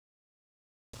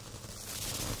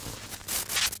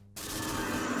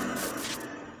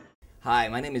Hi,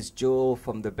 my name is Joul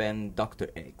from the band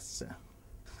Dr. X.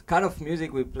 Kind of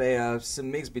music we play is a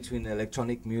mix between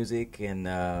electronic music and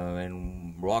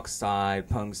rock style,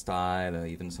 punk style,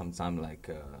 even sometimes like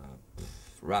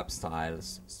rap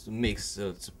styles. It's a mix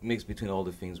between all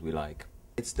the things we like.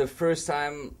 It's the first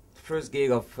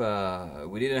gig of,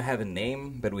 we didn't have a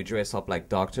name, but we dressed up like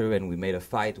Doctor and we made a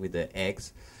fight with the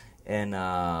X. And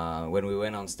when we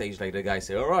went on stage, like the guy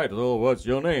said, "All right, well, what's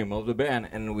your name of the band?"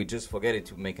 And we just forget it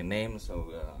to make a name,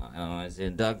 so I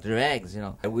said Dr. X, you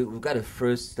know. And we've got a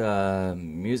first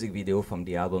music video from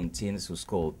the album Teens, who's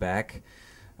called Back.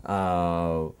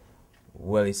 Well,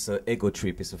 it's an ego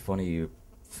trip. It's a funny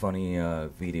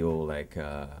video, like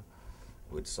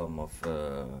with some of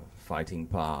fighting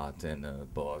part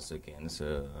and boss against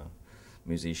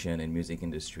musician and music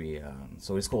industry.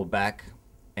 So it's called Back.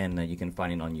 And you can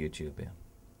find it on YouTube. Yeah.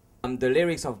 The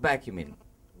lyrics of Back, you mean?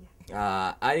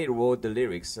 Yeah. I wrote the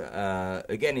lyrics.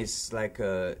 Again, it's like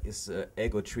it's an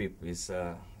ego trip. It's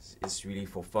really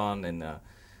for fun, and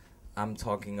I'm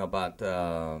talking about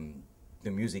the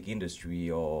music industry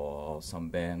or some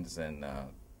bands, and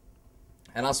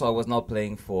also I was not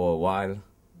playing for a while.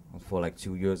 For like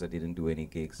 2 years, I didn't do any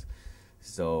gigs,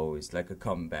 so it's like a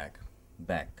comeback,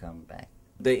 comeback.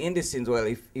 The indie scenes, well,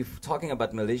 if talking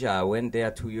about Malaysia, I went there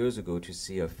 2 years ago to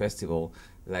see a festival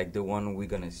like the one we're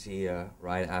gonna see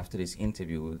right after this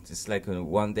interview. It's like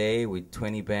one day with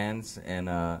 20 bands and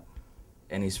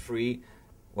it's free.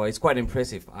 Well, it's quite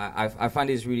impressive. I find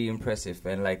it's really impressive,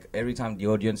 and like every time the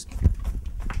audience,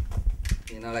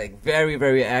 you know, like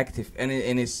very active, and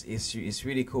it's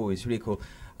really cool. It's really cool.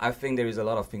 I think there is a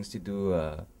lot of things to do.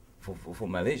 For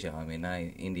Malaysia, I mean,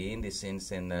 in the indie sense,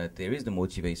 and there is the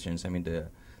motivations. I mean, the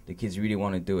kids really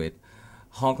want to do it.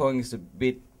 Hong Kong is a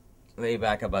bit laid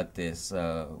back about this,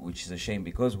 which is a shame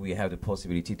because we have the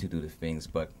possibility to do the things,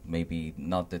 but maybe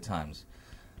not the times.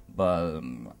 But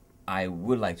I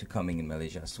would like to come in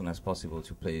Malaysia as soon as possible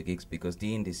to play gigs because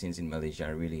the indie scenes in Malaysia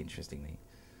are really interesting me.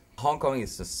 Hong Kong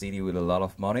is a city with a lot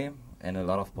of money and a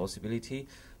lot of possibility,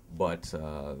 but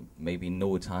maybe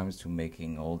no times to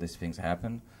making all these things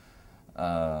happen.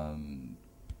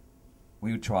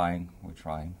 We're trying,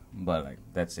 but like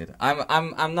that's it.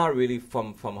 I'm not really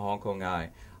from Hong Kong.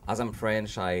 As I'm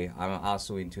French, I'm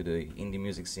also into the indie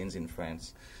music scenes in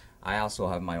France. I also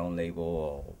have my own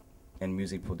label and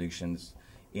music productions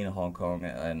in Hong Kong,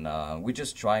 and we're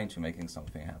just trying to making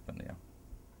something happen there.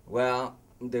 Well,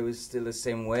 there is still the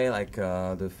same way, like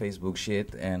the Facebook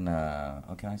shit, and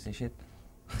oh, can I say shit?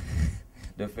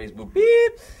 The Facebook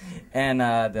beep and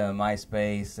the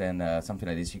MySpace and something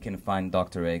like this. You can find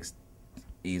Dr. X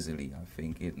easily, I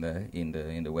think, in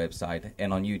the website,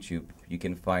 and on YouTube you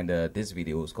can find this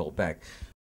video is called Back.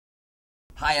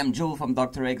 Hi, I'm Joul from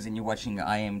Dr. X, and you're watching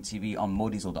i-amtv on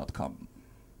modizo.com.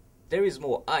 There is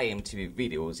more i-amtv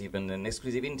videos, even an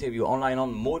exclusive interview online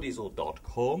on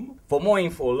modizo.com. For more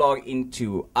info, log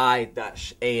into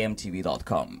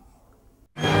i-amtv.com.